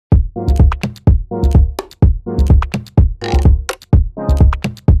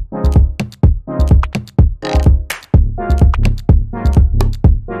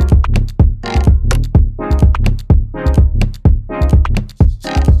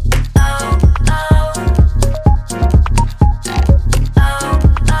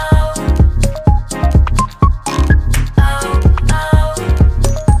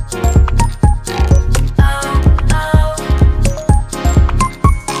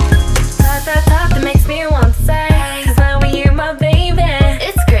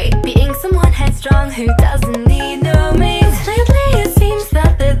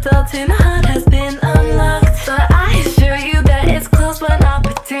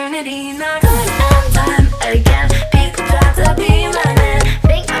infinity, not time again. People try to be my man.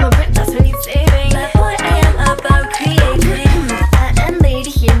 Think I'm a princess when he's saving. But boy, I am about creating. I am lady,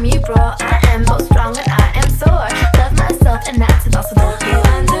 hear me roar. I am both strong and I am sore. Love myself and that's it. Also don't you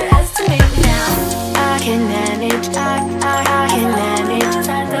underestimate me now. I can manage, I can manage.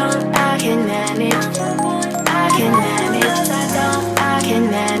 I can manage, I can manage. I can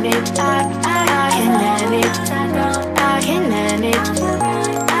manage, I can manage. I can manage.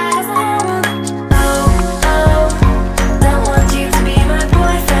 Don't want you to be my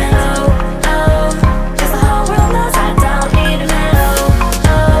boyfriend. Cause the whole world knows I don't need a man.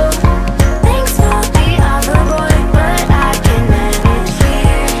 Thanks for the offer, boy, but I can manage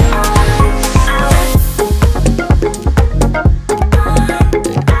here.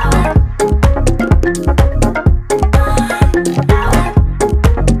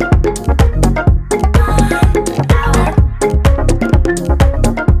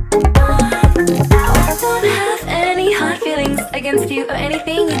 Against you or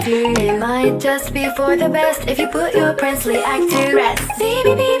anything you do. It might just be for the best if you put your princely act to rest.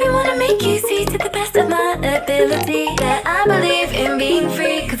 Baby, wanna make you see to the best of my ability that I believe in being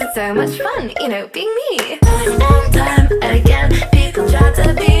free. Cause it's so much fun, you know, being me. Time again, people try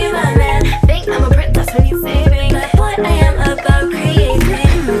to be my man. Think I'm a princess when you're saving. But boy, I am about creating.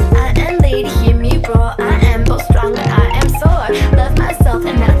 I am lady, hear me roar. I am both strong and I am sore. Love myself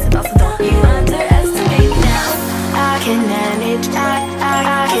and that's it. Also don't you underestimate me now. I can manage, I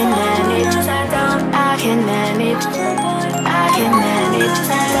can manage. I can manage, I can manage.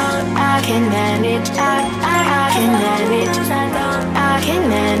 I can manage, I can manage. I can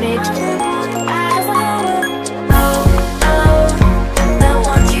manage. Don't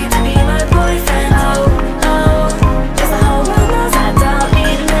want you to be my boyfriend. Cause the whole world knows I don't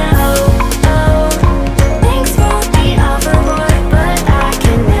need a man. Thanks for the offer, boy, but I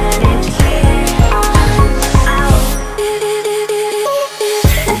can manage here.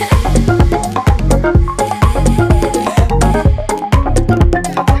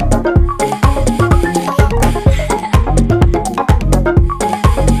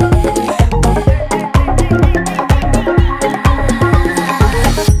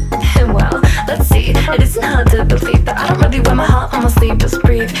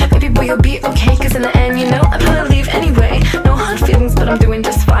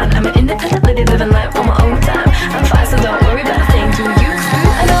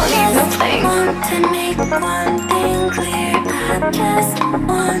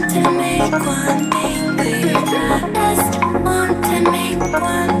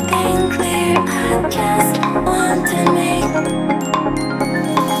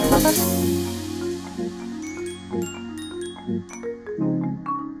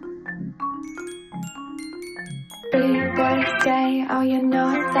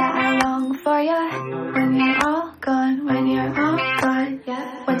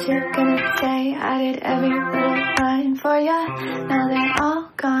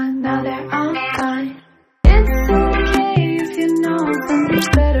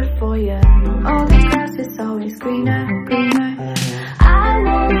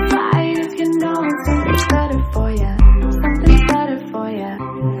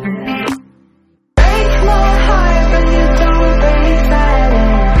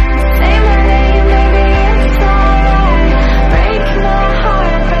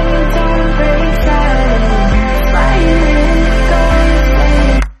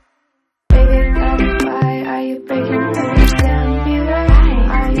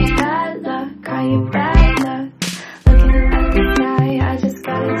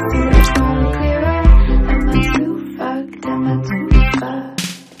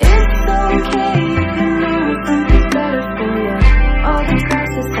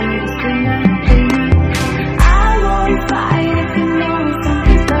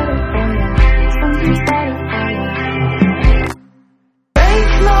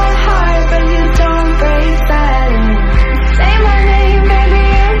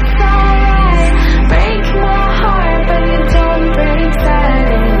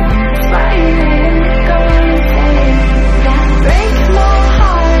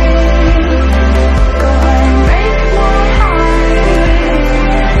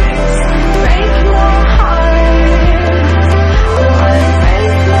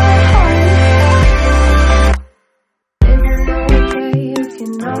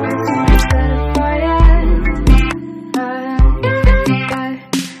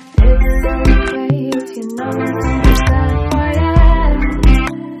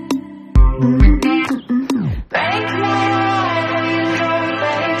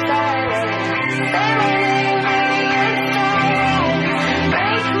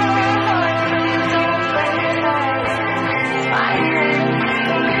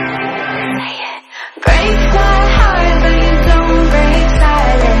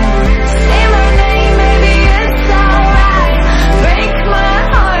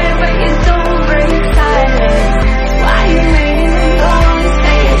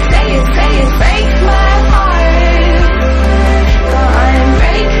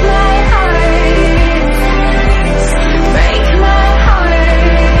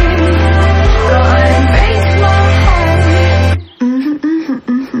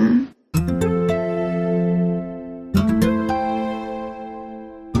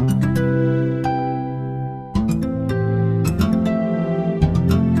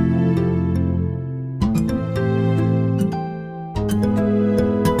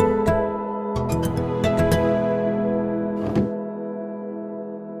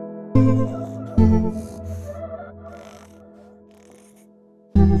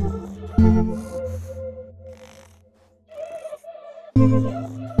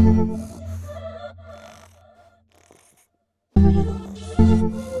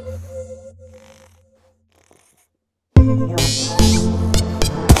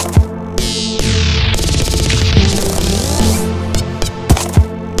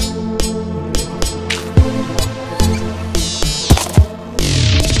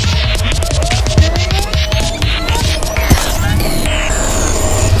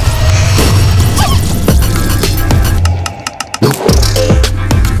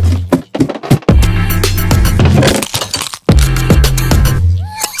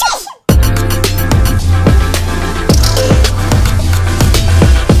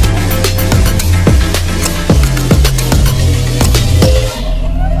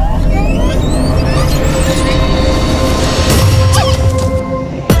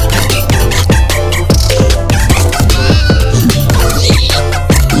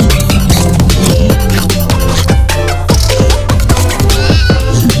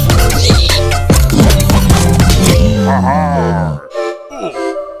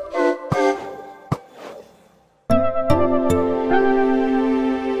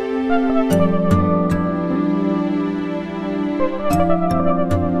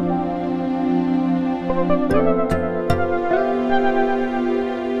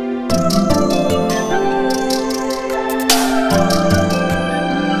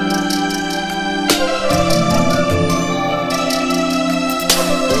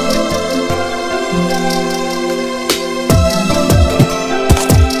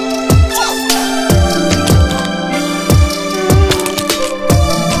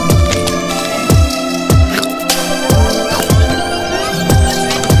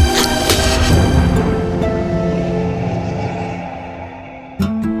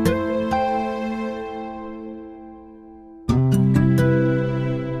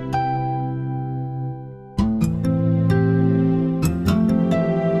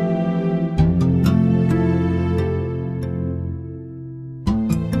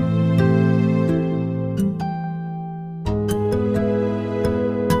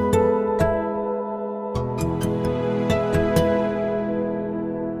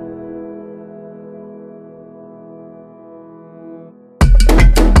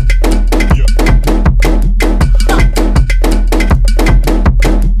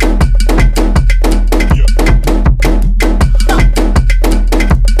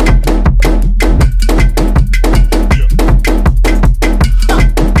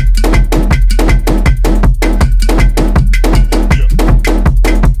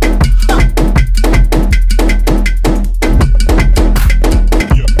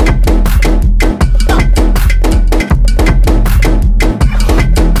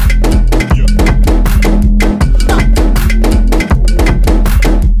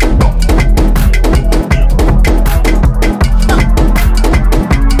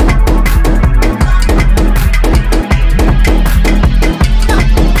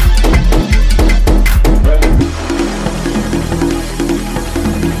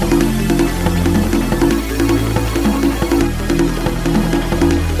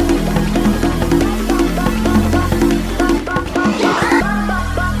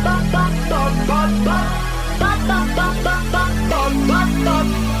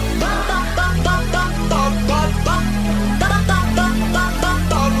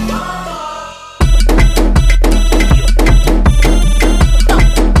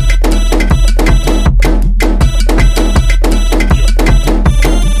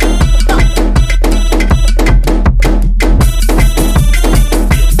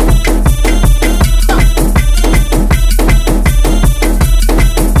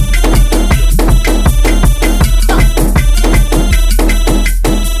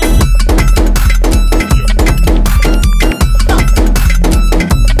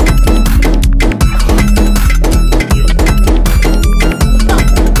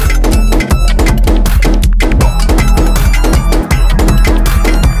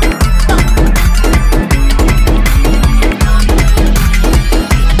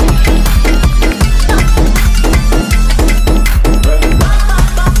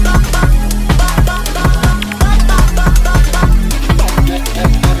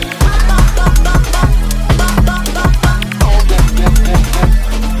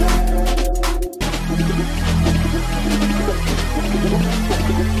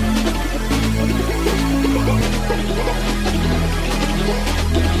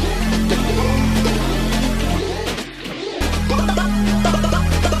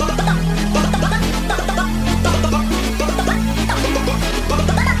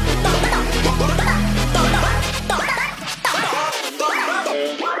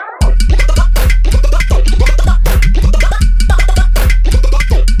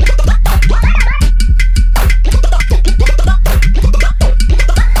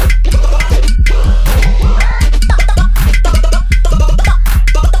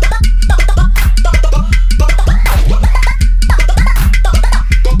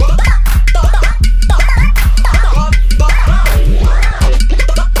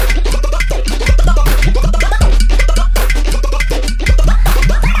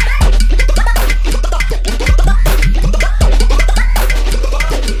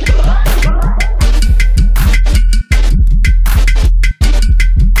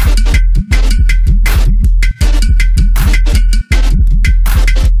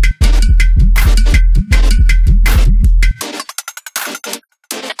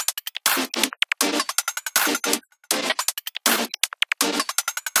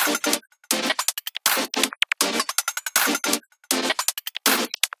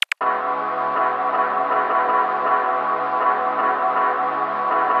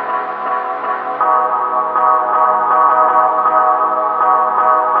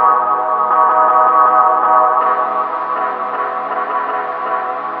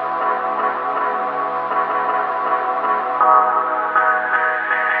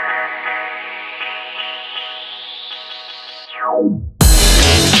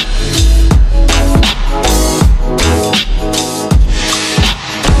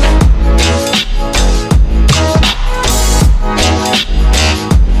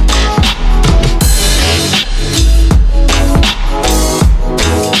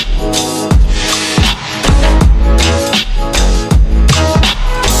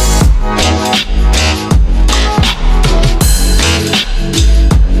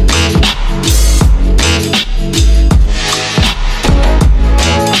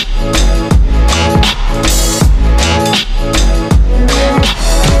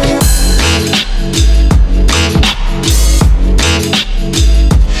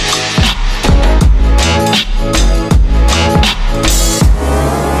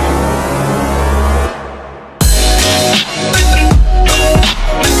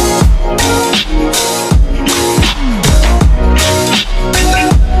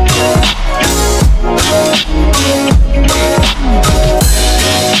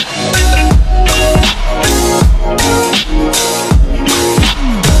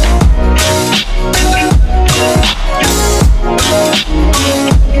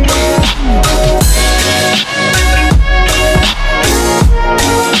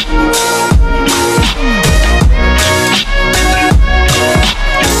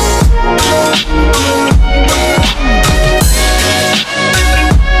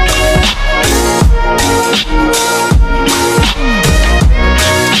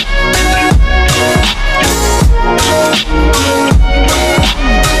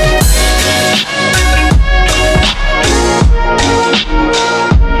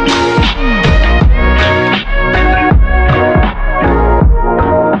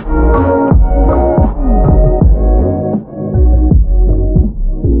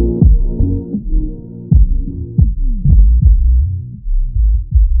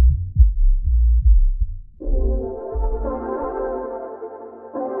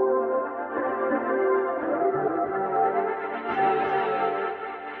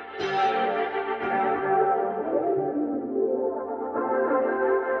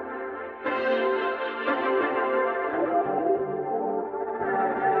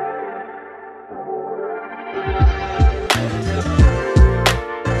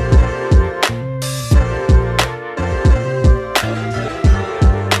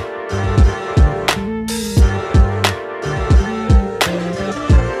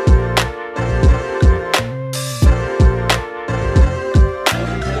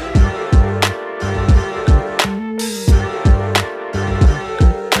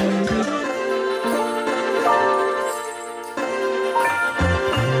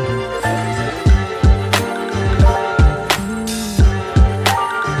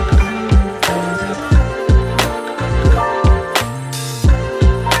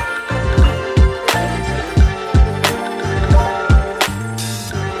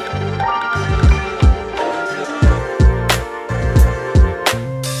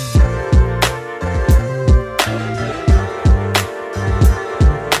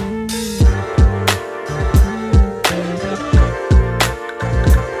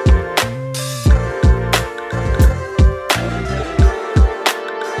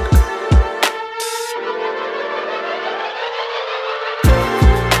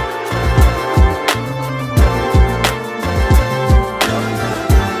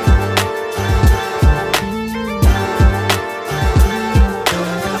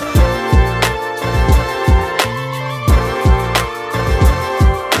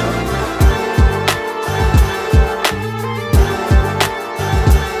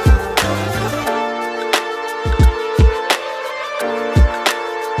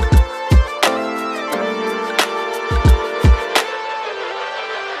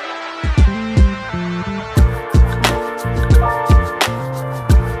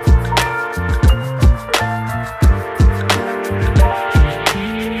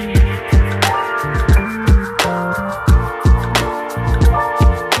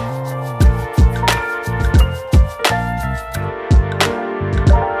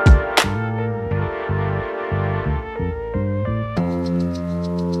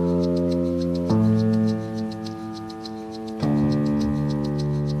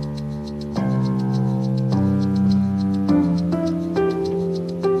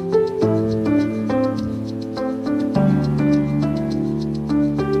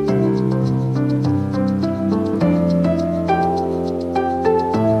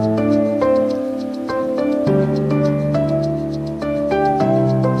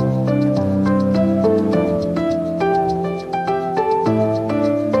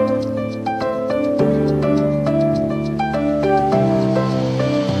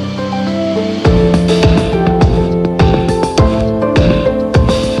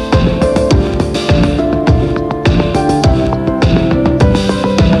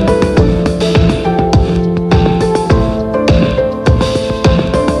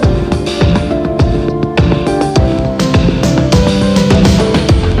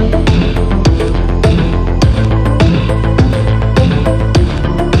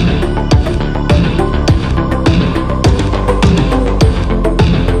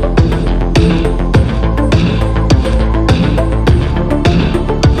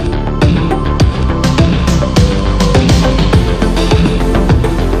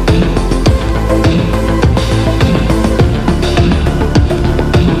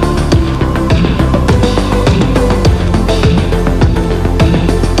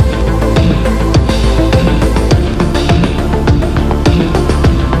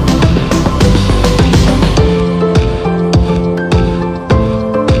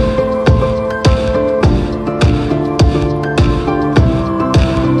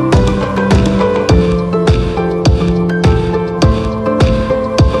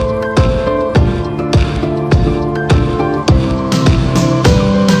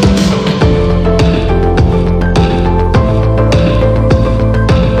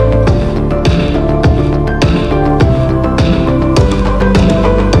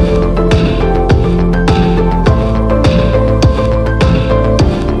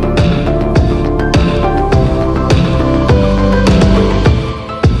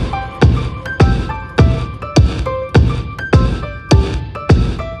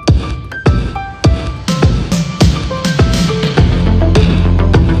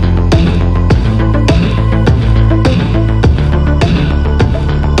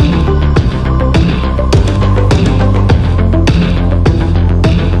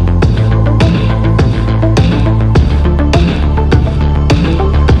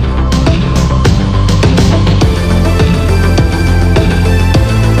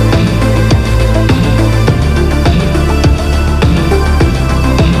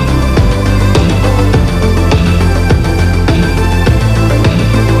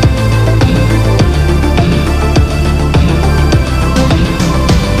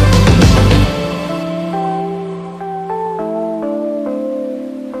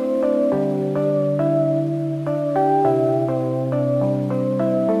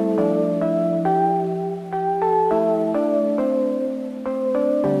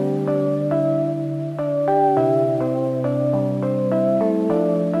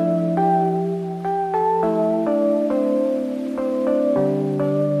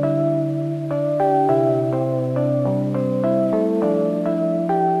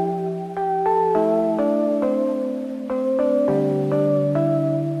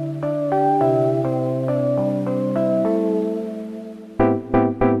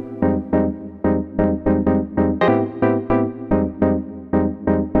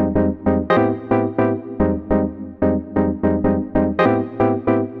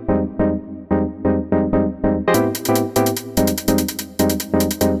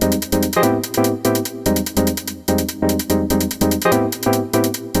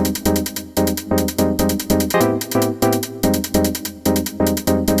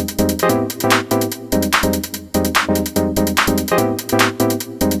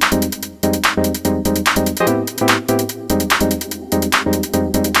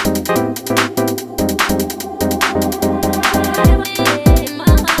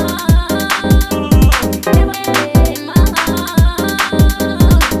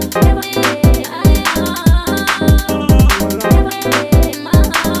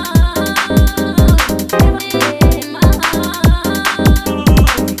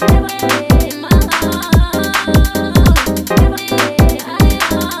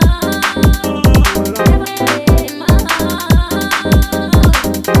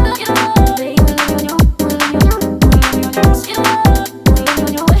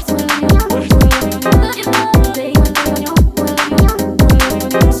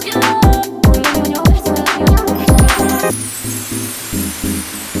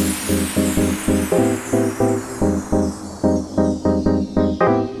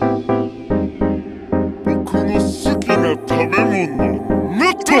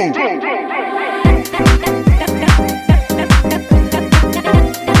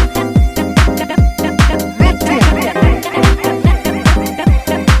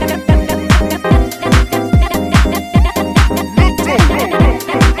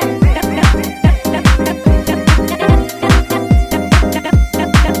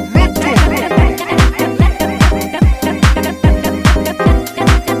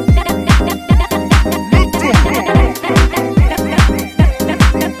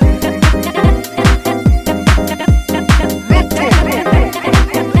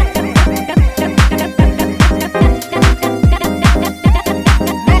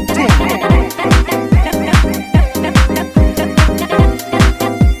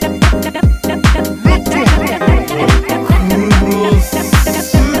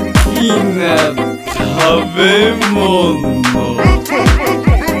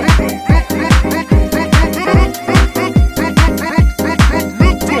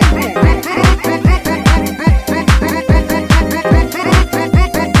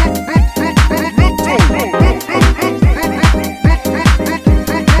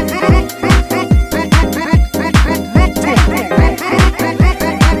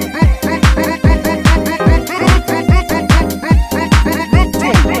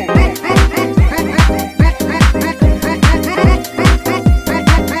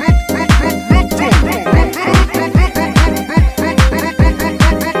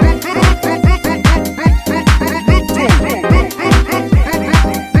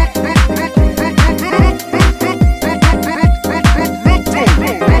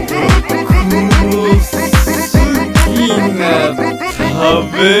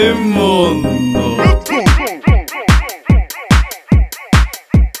 べ物。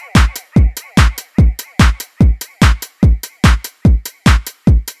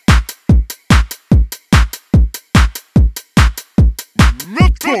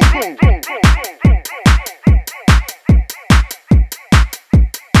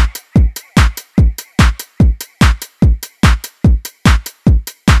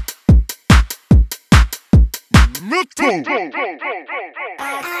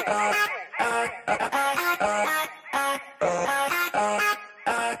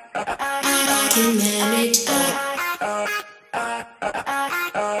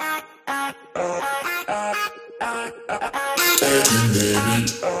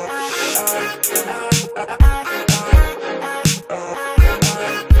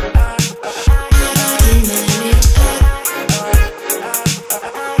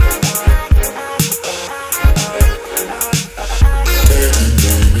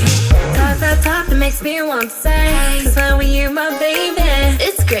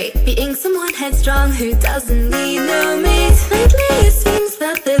Who doesn't need no mate? Lately it seems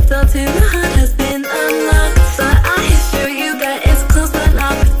that the door to my heart has been unlocked, but I assure you that it's close but an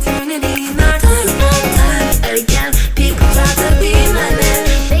opportunity knocks. Times again, people try to be my man.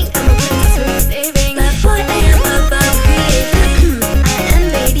 Think I'm a prince who's saving. That boy I am above creating. I am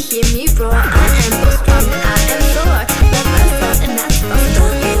lady, hear me roar. I am both strong and I am sore. Love myself and that's all.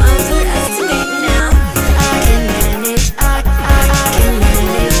 Don't you underestimate me now. I can manage, I can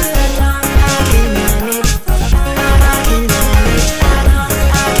manage.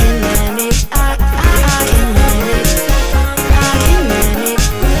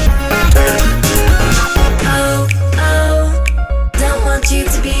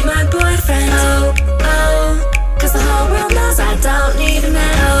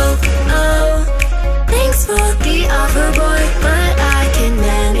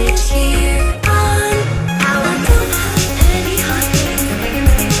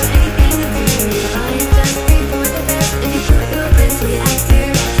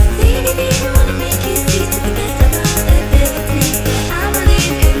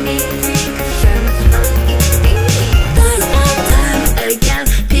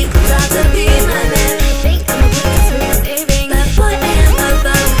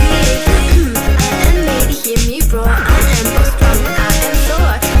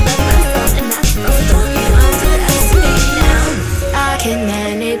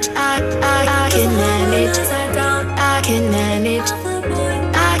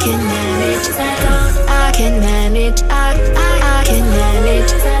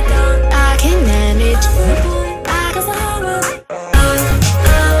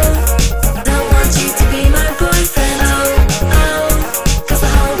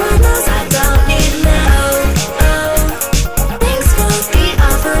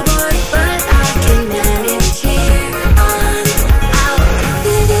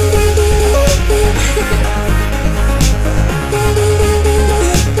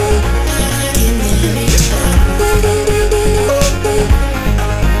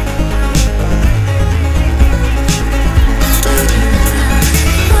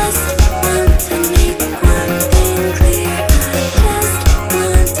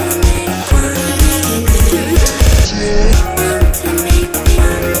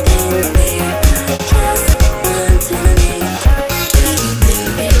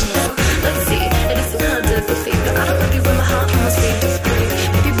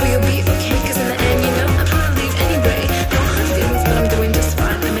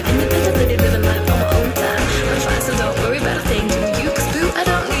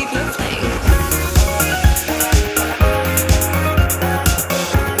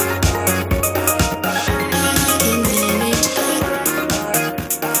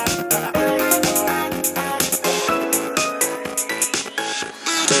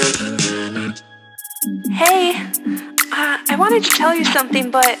 wanted to tell you something,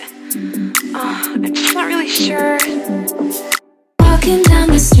 but I'm just not really sure. Walking down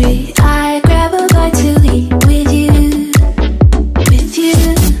the street, I grab a bite to eat with you,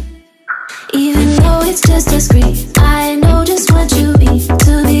 even though it's just discreet. I know just what you mean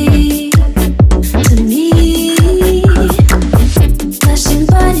to me, Blushing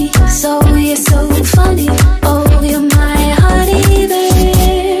bunny, so you're so funny. Oh, you're my honey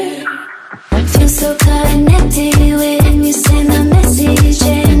bear. Feel so connected when you send a message,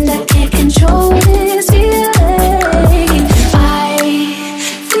 and I can't control this feeling. I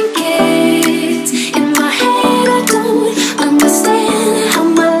think it's in my head. I don't understand how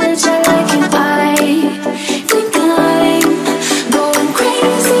much I like you. I think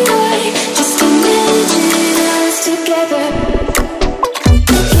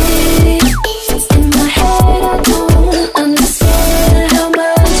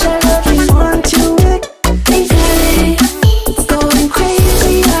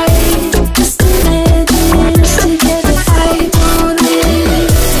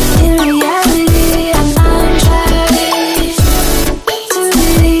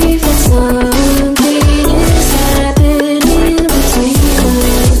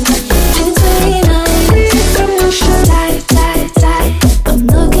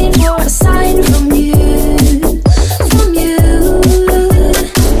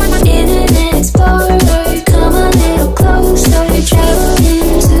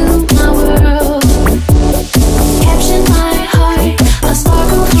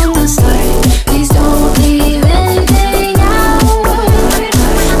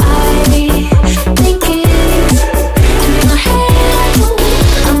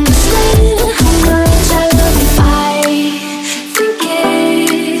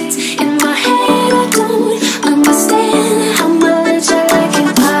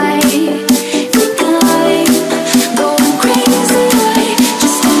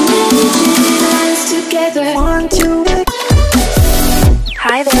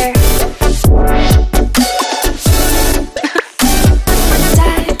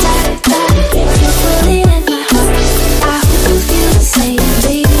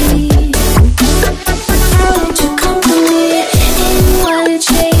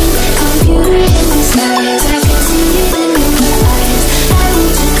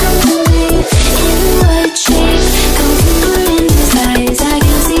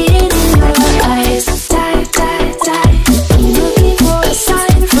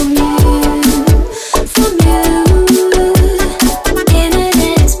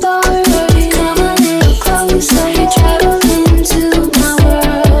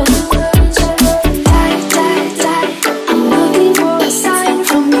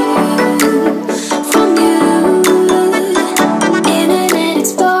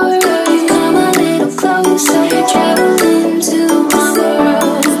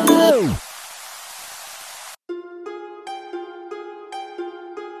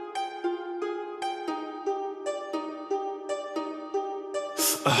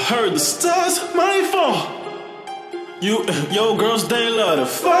stars might fall. Your girls, they love to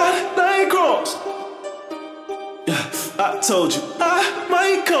fight night cross. Yeah, I told you I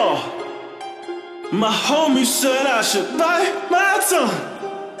might call. My homie said I should bite my tongue.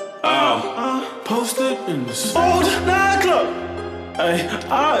 I'm posted in this old nightclub. Hey,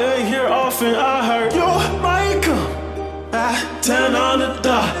 I ain't here often, I heard you might come. At 10 on the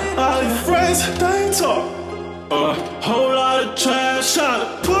dot, all your friends, they talk. A whole lot of trash trying to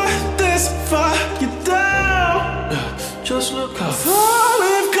put this fire down. Just look how far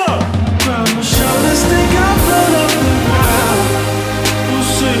we've come. Grab my shoulders, think I've blown up the ground. We'll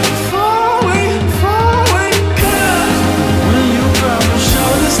see how far we come. When you grab my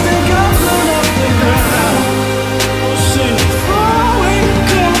shoulders, think I've blown up the ground. We'll see how far we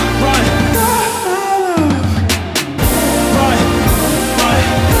come. Right,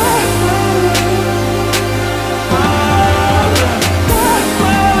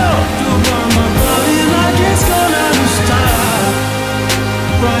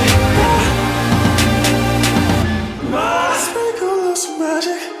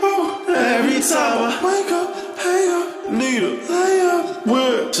 every time I wake up, hang up, need a layup.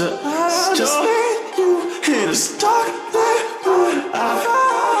 We're just you hit a stock that I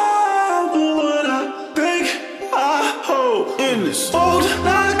do what I think I hold in this old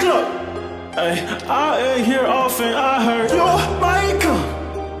nightclub. Hey, I ain't here often, I heard you might come.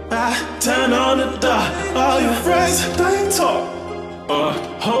 At 10 on the dot, all your friends, they talk. A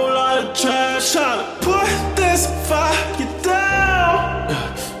whole lot of trash trying to put this fire down.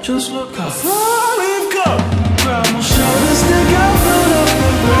 Just look how far we've come. Grab my shoulders, think I've blown up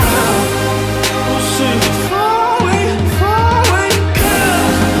the ground. We'll see how far we come.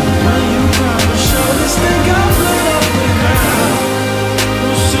 When you grab my shoulders, think I've blown up the ground.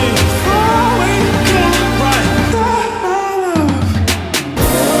 We'll see how far we come. Right,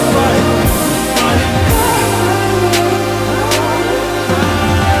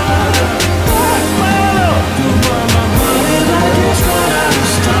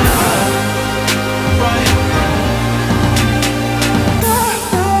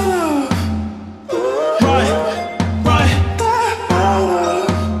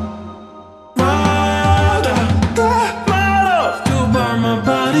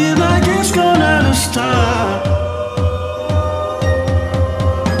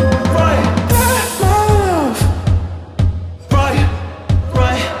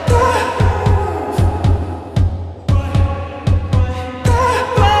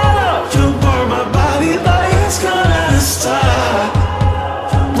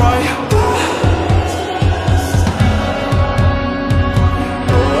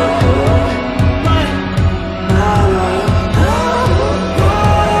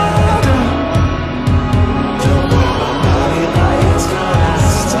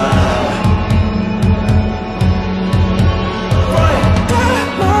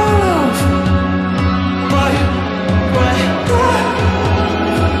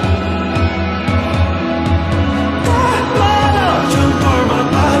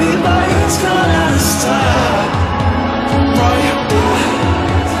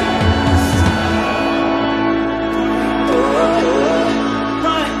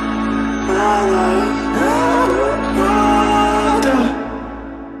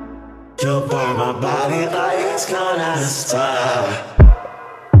 you burn my body like it's gone out of style.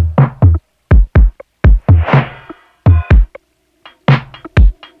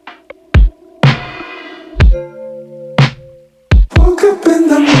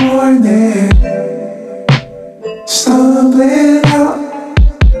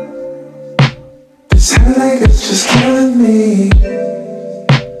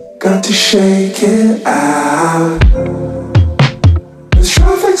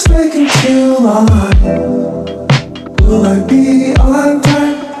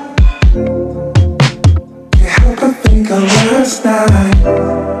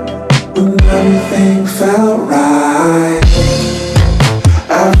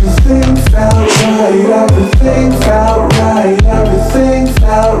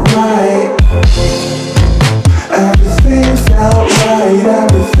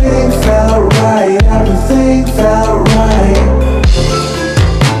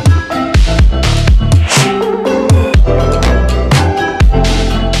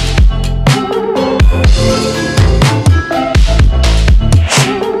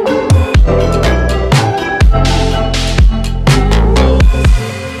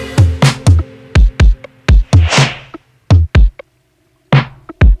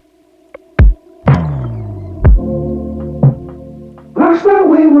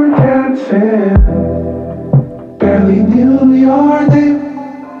 Barely knew your name.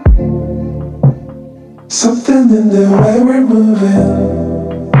 in the way we're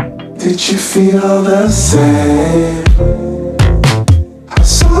moving. Did you feel the same? I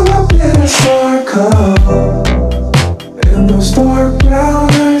saw a bit of sparkle in those dark brown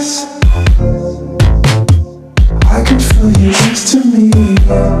eyes. I could feel you next to me.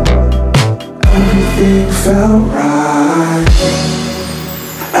 Everything felt right.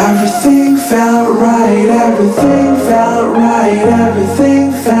 Everything felt right. Everything felt right.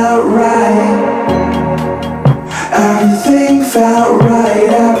 Everything felt right. Everything felt right.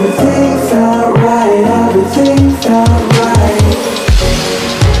 Everything felt right. Everything felt right.